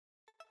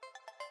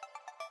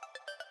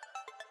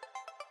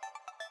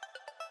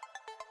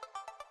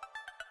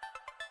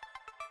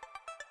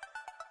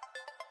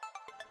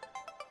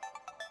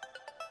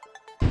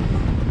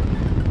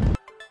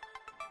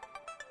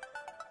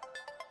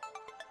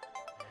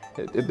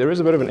There is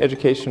a bit of an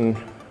education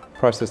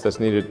process that's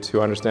needed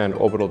to understand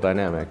orbital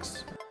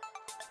dynamics.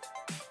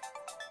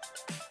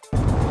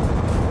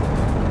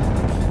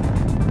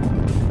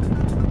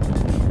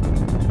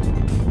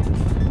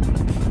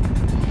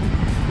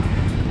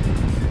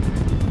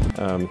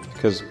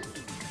 Because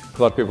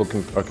a lot of people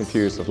are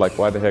confused of like,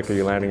 why the heck are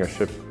you landing a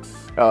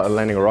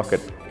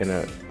rocket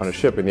on a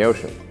ship in the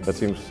ocean? That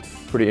seems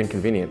pretty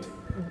inconvenient.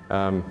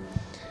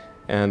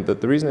 And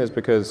the reason is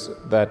because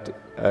that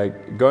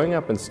going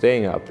up and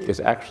staying up is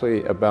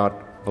actually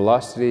about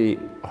velocity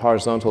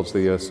horizontal to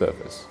the Earth's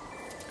surface.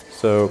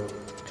 So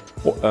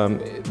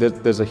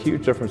there's a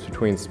huge difference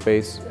between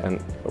space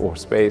and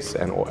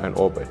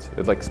orbit.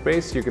 Like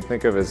space, you could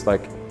think of as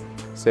like,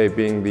 say,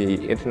 being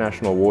the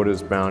international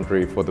waters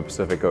boundary for the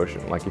Pacific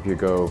Ocean. Like if you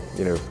go,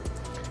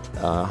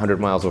 100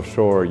 miles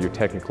offshore, you're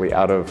technically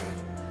out of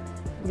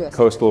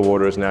coastal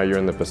waters. Now you're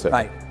in the Pacific.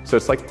 Right. So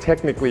it's like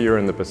technically you're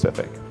in the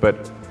Pacific,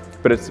 but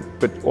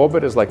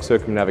orbit is like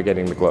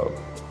circumnavigating the globe.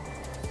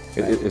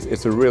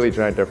 It's a really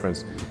giant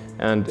difference.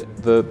 And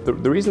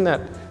the reason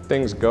that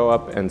things go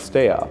up and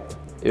stay up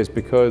is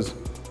because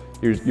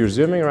you're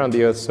zooming around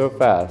the Earth so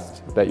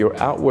fast that your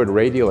outward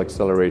radial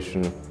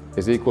acceleration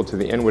is equal to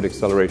the inward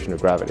acceleration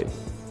of gravity.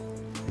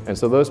 And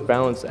so those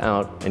balance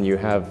out and you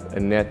have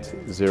a net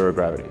zero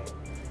gravity.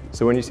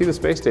 So when you see the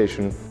space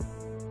station,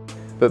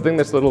 the thing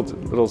that's a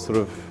little sort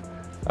of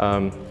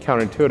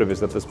counterintuitive is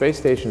that the space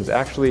station is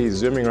actually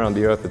zooming around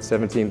the Earth at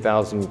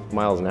 17,000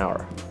 miles an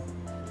hour.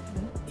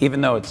 Even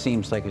though it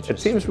seems like it's just...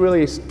 It seems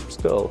really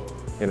still,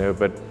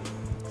 but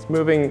it's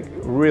moving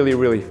really,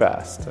 really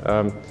fast.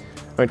 I mean,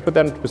 to put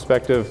that into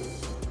perspective,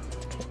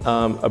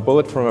 a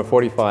bullet from a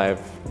 .45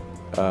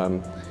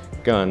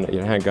 gun,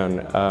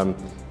 handgun,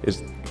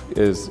 is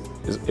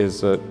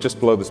just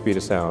below the speed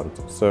of sound.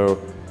 So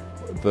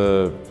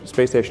the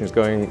space station is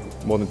going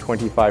more than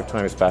 25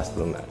 times faster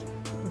than that.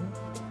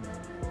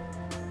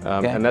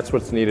 And that's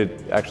what's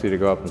needed actually to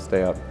go up and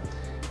stay up.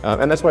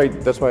 And that's why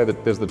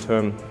there's the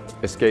term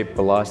escape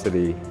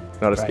velocity,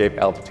 not escape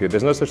altitude.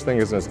 There's no such thing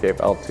as an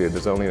escape altitude.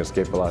 There's only an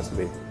escape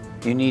velocity.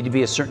 You need to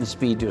be a certain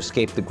speed to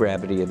escape the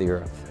gravity of the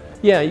Earth.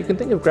 Yeah, you can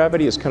think of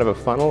gravity as kind of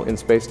a funnel in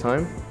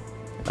space-time.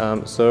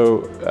 Or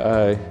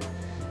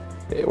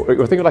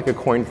think of like a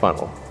coin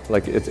funnel.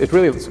 Like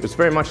it's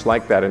very much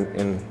like that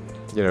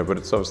but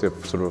it's obviously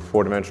sort of a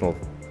four-dimensional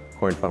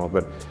coin funnel.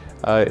 But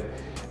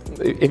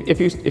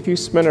if you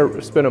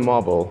spin a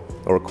marble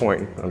or a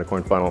coin on a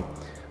coin funnel,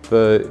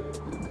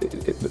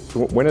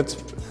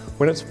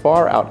 when it's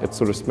far out, it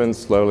sort of spins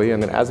slowly,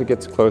 and then as it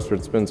gets closer,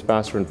 it spins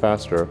faster and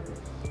faster.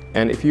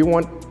 And if you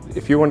were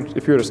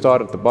to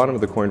start at the bottom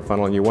of the coin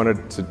funnel and you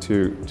wanted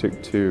to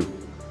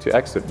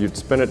exit, you'd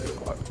spin it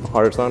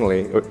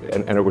horizontally,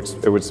 and it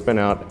would spin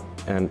out,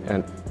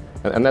 and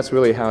that's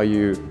really how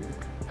you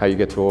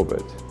get to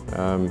orbit.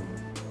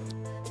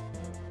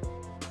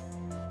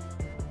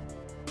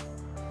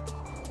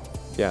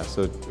 Yeah,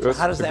 so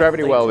the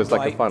gravity well is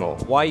like a funnel.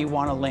 Why you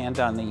want to land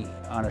on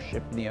a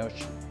ship in the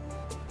ocean?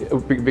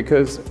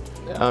 Because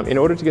in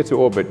order to get to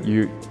orbit,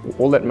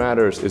 all that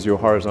matters is your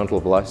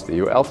horizontal velocity.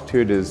 Your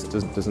altitude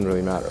doesn't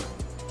really matter.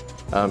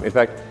 In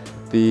fact,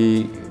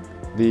 the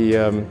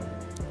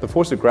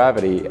force of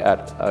gravity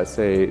at,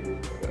 say,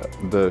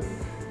 the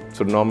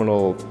sort of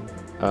nominal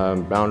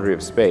boundary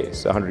of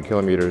space, 100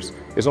 kilometers,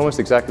 is almost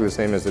exactly the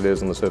same as it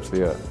is on the surface of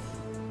the Earth.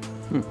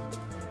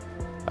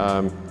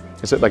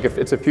 It's like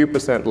it's a few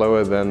percent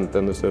lower than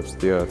the surface of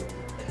the Earth.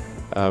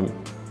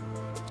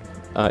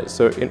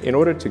 So in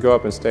order to go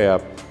up and stay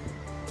up,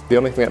 the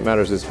only thing that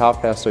matters is how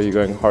fast are you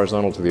going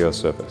horizontal to the Earth's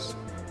surface.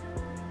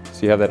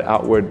 So you have that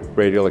outward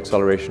radial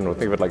acceleration, or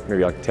think of it like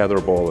maybe like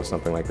tetherball or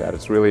something like that.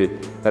 It's really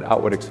that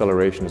outward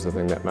acceleration is the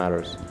thing that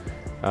matters.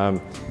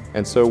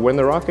 And so when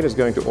the rocket is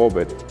going to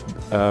orbit,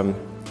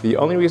 the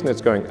only reason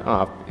it's going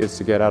up is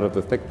to get out of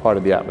the thick part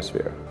of the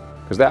atmosphere.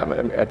 Because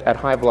at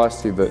high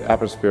velocity, the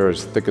atmosphere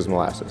is thick as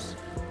molasses.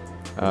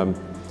 And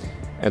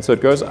so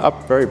it goes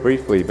up very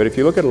briefly, but if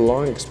you look at a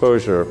long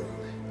exposure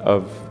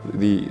of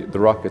the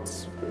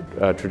rocket's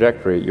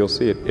trajectory, you'll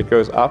see it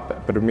goes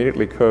up, but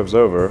immediately curves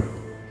over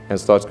and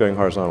starts going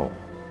horizontal.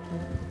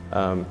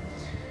 And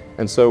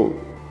so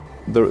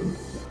at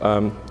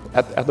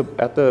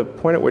the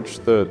point at which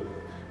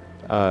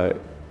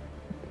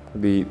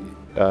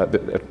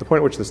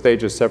the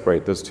stages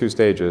separate, those two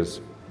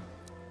stages,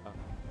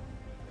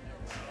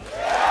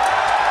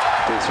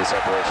 booster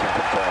separation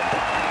confirmed.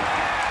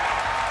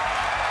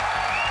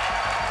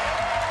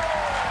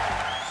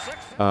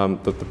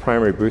 The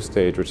primary boost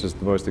stage, which is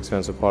the most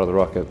expensive part of the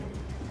rocket,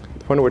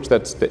 the point at which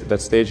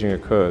that staging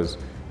occurs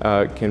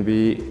can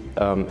be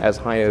as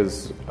high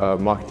as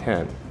Mach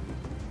 10.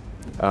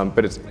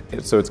 But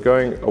it's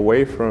going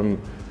away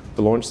from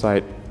the launch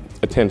site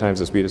at 10 times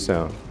the speed of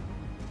sound.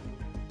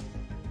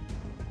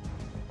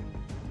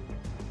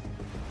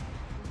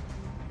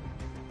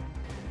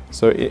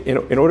 So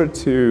in order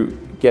to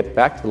get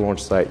back to the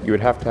launch site, you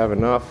would have to have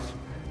enough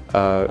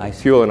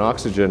fuel and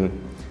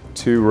oxygen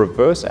to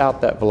reverse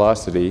out that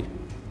velocity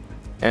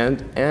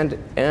and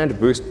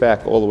boost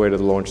back all the way to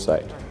the launch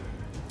site.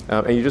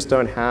 And you just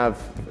don't have,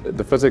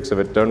 the physics of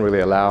it don't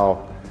really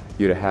allow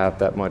you to have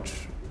that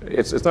much.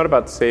 It's not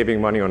about saving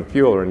money on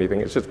fuel or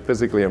anything, it's just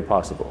physically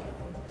impossible.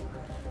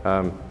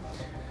 Because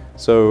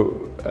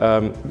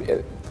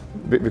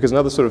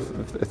another sort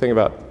of thing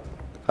about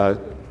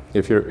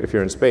if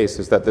you're in space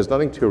is that there's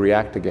nothing to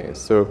react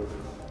against. So,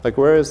 like,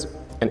 whereas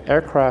an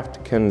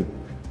aircraft can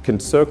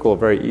circle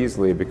very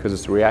easily because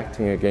it's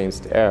reacting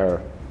against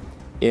air,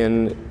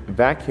 in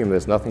vacuum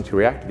there's nothing to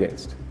react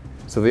against.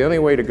 So the only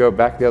way to go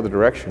back the other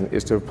direction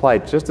is to apply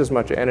just as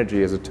much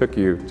energy as it took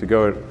you to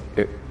go.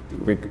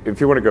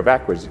 If you want to go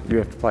backwards, you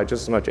have to apply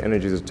just as much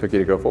energy as it took you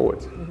to go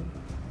forwards.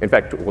 In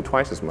fact, well,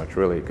 twice as much,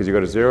 really, because you've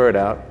got to zero it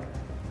out,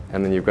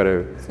 and then you've got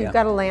to... So you've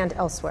got to land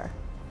elsewhere.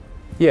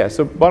 Yeah,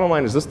 so bottom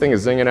line is this thing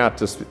is zinging out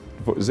to sea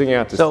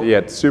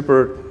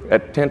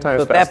at 10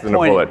 times faster than a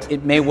bullet.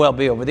 It may well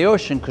be over the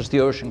ocean, because the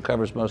ocean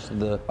covers most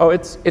of the... Oh,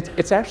 it's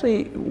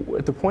actually,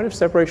 at the point of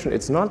separation,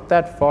 it's not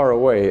that far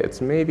away.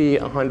 It's maybe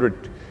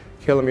 100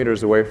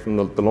 kilometers away from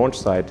the launch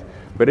site,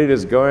 but it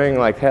is going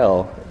like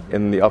hell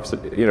in the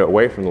opposite,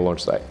 away from the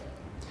launch site.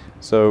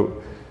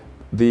 So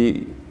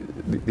the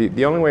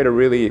only way to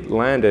really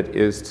land it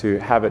is to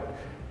have it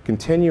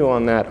continue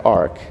on that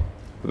arc,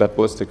 that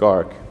ballistic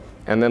arc,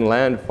 and then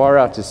land far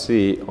out to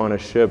sea on a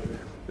ship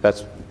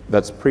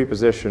that's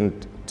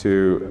pre-positioned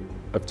to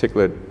a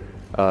particular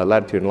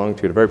latitude and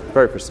longitude, very,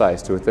 very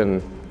precise, to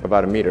within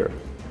about a meter.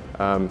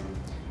 And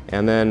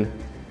then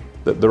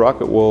the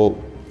rocket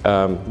will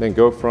then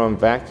go from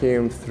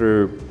vacuum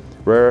through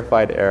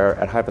rarefied air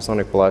at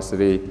hypersonic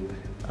velocity.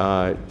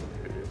 So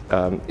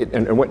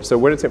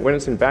when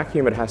it's in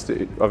vacuum, it has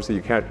to, obviously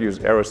you can't use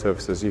aero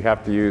surfaces, you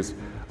have to use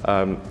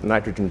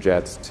nitrogen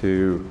jets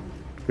to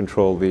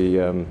control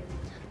the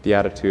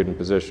attitude and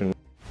position.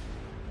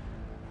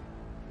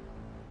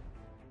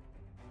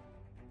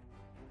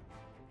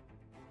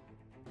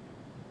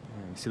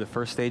 You see the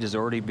first stage is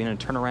already being a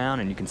turnaround,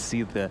 and you can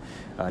see the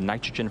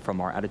nitrogen from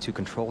our attitude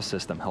control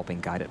system helping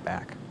guide it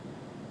back.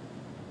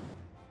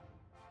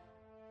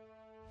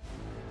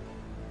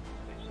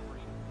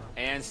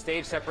 And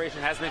stage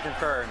separation has been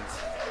confirmed.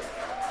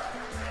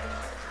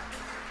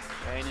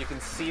 And you can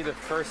see the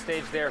first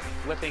stage there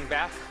flipping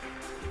back.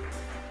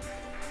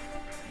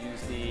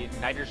 Use the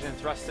nitrogen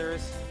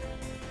thrusters.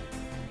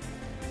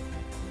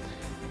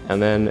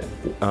 And then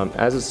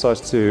as it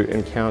starts to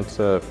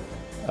encounter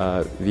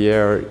the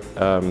air,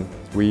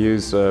 we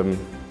use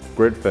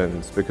grid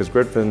fins, because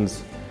grid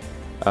fins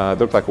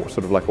look like sort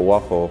of like a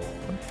waffle.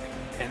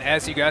 And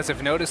as you guys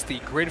have noticed, the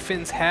grid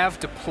fins have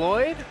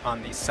deployed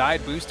on the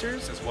side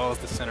boosters as well as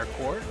the center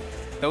core.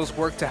 Those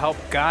work to help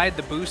guide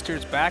the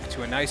boosters back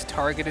to a nice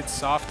targeted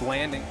soft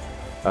landing.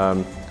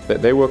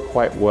 They work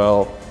quite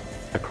well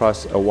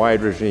across a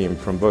wide regime,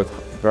 from both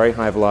very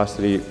high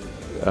velocity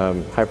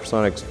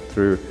hypersonics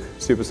through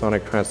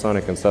supersonic,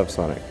 transonic, and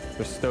subsonic.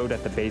 They're stowed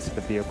at the base of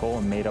the vehicle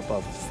and made up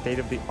of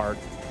state-of-the-art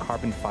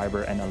carbon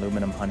fiber and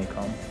aluminum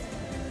honeycomb.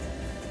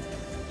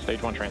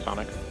 Stage 1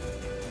 transonic.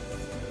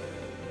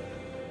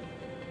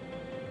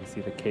 You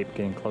see the cape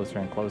getting closer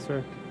and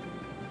closer.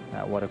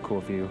 What a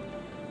cool view.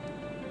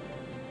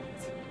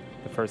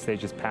 The first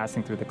stage is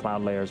passing through the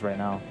cloud layers right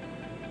now.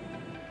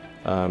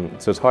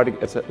 So it's hard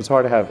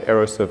to have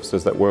aero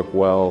surfaces that work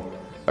well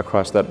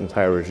across that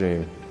entire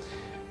regime.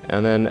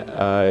 And then,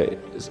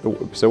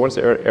 so once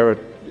the aero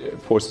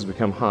forces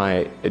become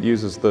high, it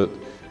uses the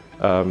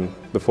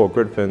four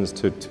grid fins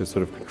to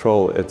sort of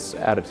control its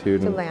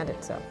attitude. To land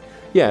itself.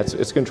 Yeah,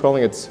 it's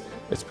controlling it's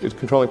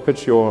controlling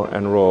pitch, yaw,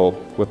 and roll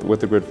with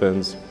the grid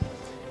fins.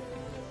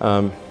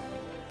 And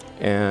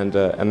then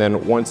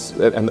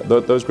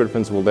those grid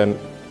fins will then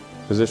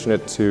position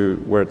it to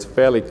where it's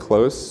fairly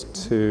close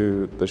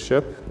to the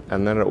ship,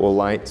 and then it will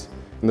light,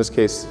 in this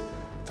case,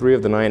 3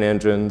 of the 9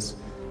 engines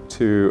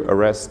to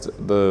arrest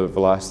the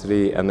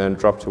velocity, and then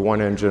drop to 1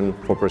 engine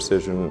for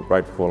precision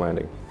right before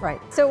landing. Right.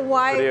 So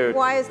why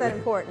is that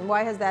important?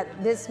 Why has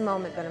this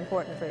moment been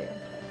important for you?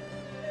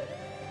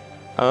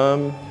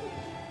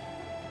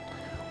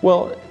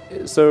 Well,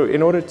 so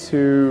in order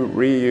to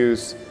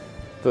reuse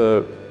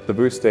the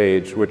boost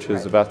stage, which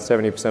is about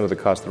 70% of the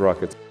cost of the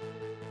rockets.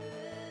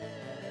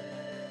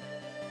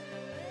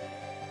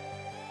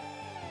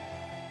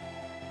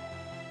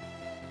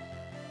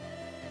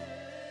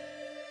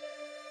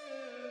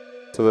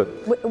 So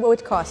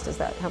which cost is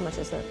that? How much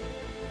is that?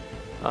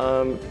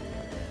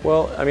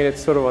 Well, I mean,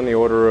 it's sort of on the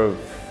order of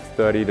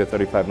 $30 to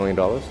 $35 million.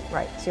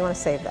 Right, so you want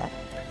to save that.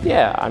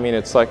 Yeah, I mean,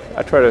 it's like,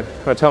 I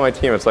tell my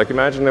team, it's like,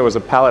 imagine there was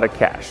a pallet of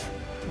cash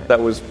that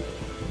was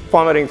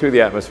plummeting through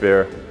the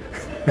atmosphere,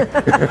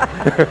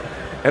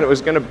 and it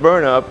was going to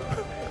burn up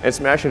and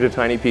smash into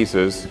tiny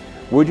pieces.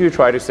 Would you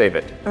try to save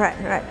it? Right.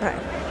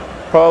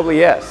 Probably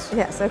yes.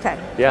 Yes, okay.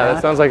 Yeah,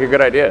 that sounds like a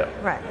good idea.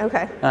 Right,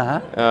 okay.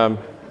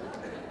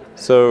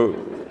 So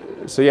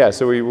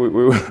we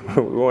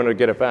want to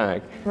get it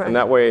back, and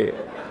that way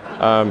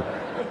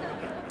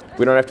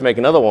we don't have to make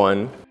another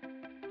one.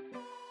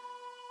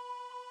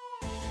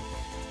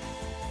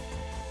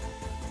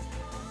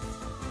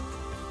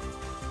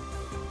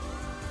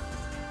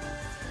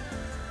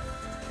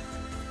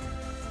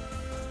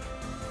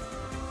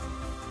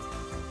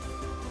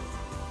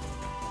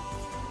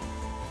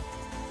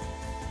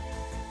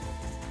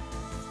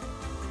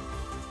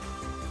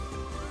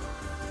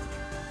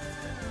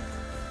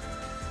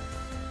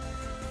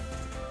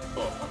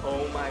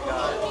 my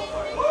god.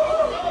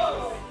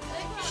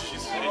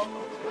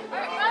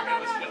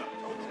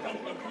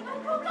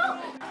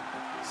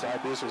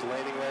 Side boosters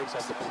landing legs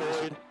have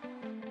deployed.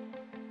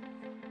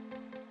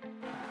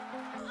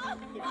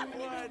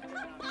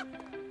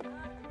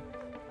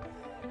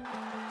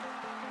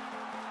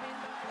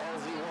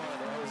 LZ1,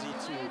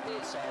 LZ2,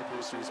 both side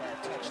boosters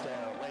have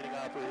touchdown. Landing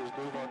operators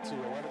move on to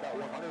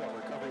 11.100 on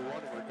recovery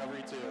 1 and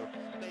recovery 2.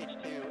 Stage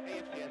 2,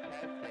 AFTS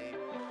has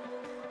stage.